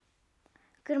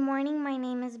Good morning, my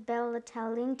name is Bella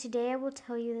Telly, and today I will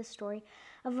tell you the story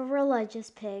of a religious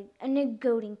pig, a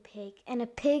negoting pig, and a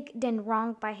pig done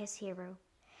wrong by his hero.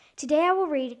 Today I will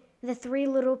read The Three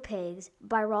Little Pigs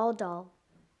by Roald Dahl.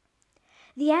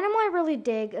 The animal I really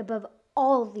dig above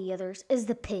all the others is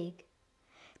the pig.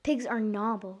 Pigs are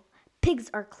noble,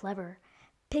 pigs are clever,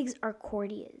 pigs are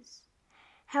courteous.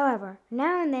 However,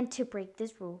 now and then to break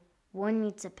this rule, one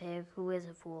meets a pig who is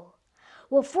a fool.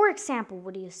 Well, for example,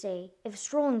 what do you say if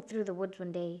strolling through the woods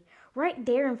one day, right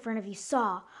there in front of you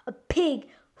saw a pig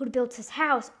who'd built his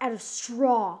house out of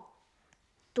straw?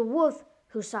 The wolf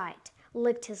who saw it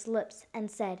licked his lips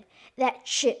and said, that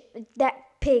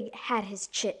pig had his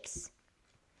chips.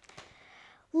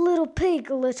 Little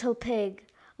pig,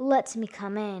 let me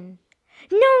come in.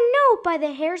 No, no, by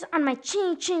the hairs on my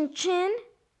chin.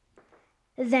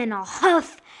 Then I'll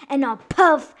huff and I'll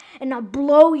puff and I'll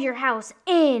blow your house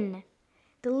in.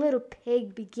 The little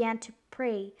pig began to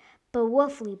pray, but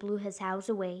Wolfly blew his house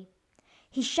away.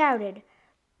 He shouted,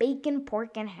 "Bacon,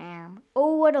 pork, and ham!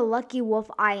 Oh, what a lucky wolf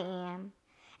I am!"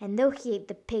 And though he ate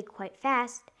the pig quite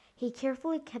fast, he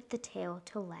carefully kept the tail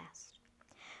till last.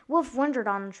 Wolf wondered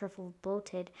on a trifle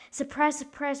bloated. Surprise,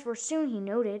 for soon he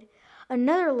noted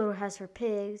another little house for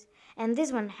pigs, and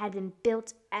this one had been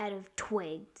built out of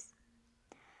twigs.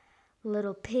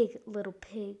 Little pig,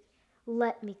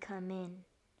 let me come in.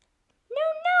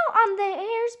 No, on the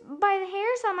hairs, by the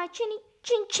hairs on my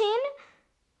chin.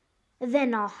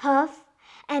 Then I'll huff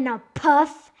and I'll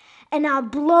puff and I'll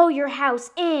blow your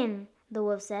house in, the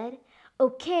wolf said.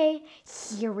 Okay,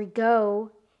 here we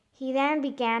go. He then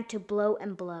began to blow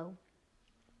and blow.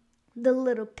 The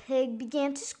little pig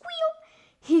began to squeal.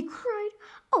 He cried,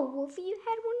 "Oh, Wolfie, you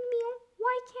had one meal.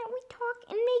 Why can't we talk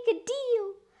and make a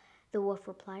deal?" The wolf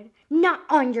replied, "Not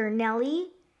on your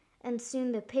Nelly." And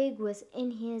soon the pig was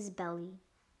in his belly.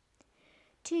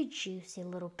 "Two juicy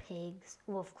little pigs,"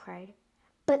 Wolf cried.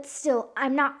 "But still,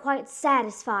 I'm not quite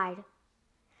satisfied.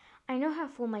 I know how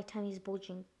full my tummy's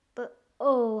bulging, but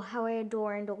oh, how I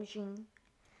adore indulging."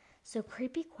 So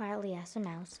creepy quietly as a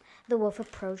mouse, the wolf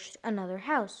approached another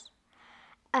house.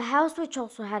 A house which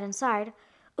also had inside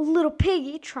a little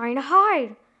piggy trying to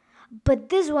hide. But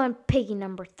this one, piggy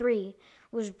number 3,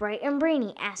 was bright and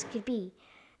brainy as could be.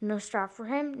 No straw for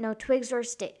him, no twigs or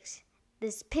sticks.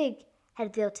 This pig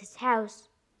had built his house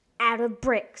out of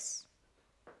bricks.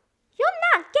 "You'll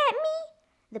not get me,"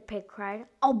 the pig cried.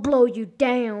 "I'll blow you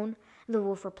down," the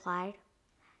wolf replied.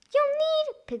 "You'll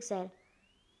need," pig said,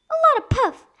 "a lot of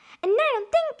puff, and I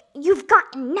don't think you've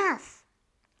got enough."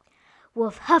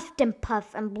 Wolf huffed and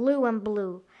puffed and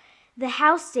blew. The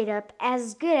house stayed up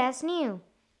as good as new.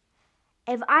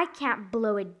 "If I can't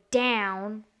blow it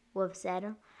down," Wolf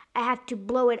said, "I have to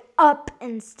blow it up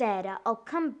instead. I'll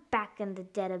come back in the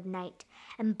dead of night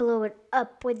and blow it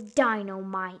up with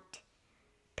dynamite."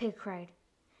 Pig cried,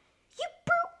 "You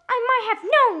brute, I might have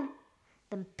known."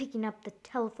 Then picking up the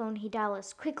telephone, he dialed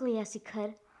as quickly as he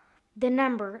could the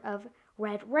number of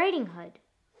Red Riding Hood.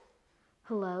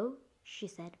 "Hello," she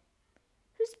said.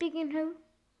 "Who's speaking who?"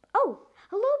 "Oh,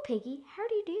 hello, Piggy. How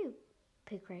do you do?"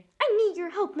 Pig cried. "I need your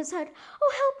help, Miss Hood.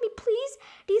 Oh, help me, please.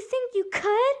 Do you think you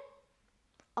could?"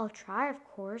 "I'll try, of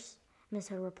course," Miss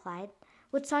Hood replied.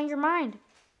 "What's on your mind?"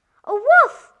 "A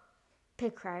wolf!"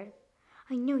 Pig cried.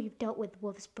 "I know you've dealt with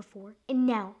wolves before, and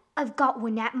now I've got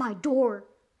one at my door."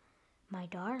 "My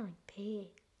darling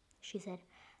pig," she said,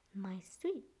 "my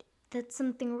sweet, that's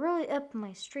something really up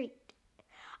my street.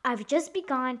 I've just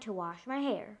begun to wash my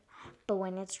hair, but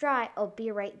when it's dry, I'll be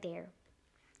right there."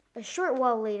 A short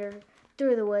while later,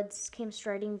 through the woods came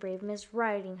striding brave Miss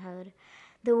Riding Hood.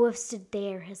 The wolf stood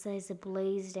there, his eyes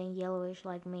blazed and yellowish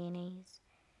like mayonnaise.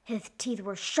 His teeth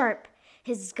were sharp,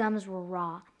 his gums were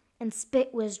raw, and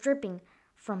spit was dripping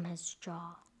from his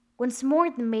jaw. Once more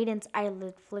the maiden's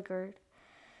eyelid flickered.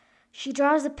 She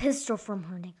draws a pistol from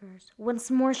her knickers.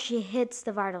 Once more she hits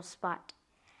the vital spot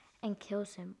and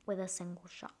kills him with a single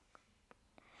shot.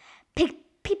 Pig,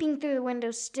 peeping through the window,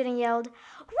 stood and yelled,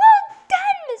 "Well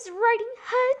done, Miss Riding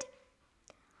Hood!"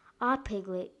 "Ah,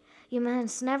 Piglet, you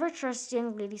must never trust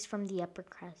young ladies from the upper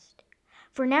crust.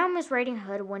 For now Miss Riding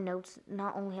Hood, one notes,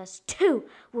 not only has 2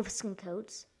 wolfskin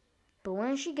coats, but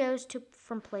when she goes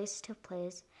from place to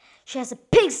place, she has a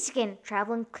pigskin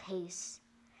traveling case."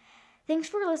 Thanks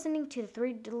for listening to The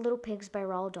Three Little Pigs by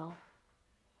Roald Dahl.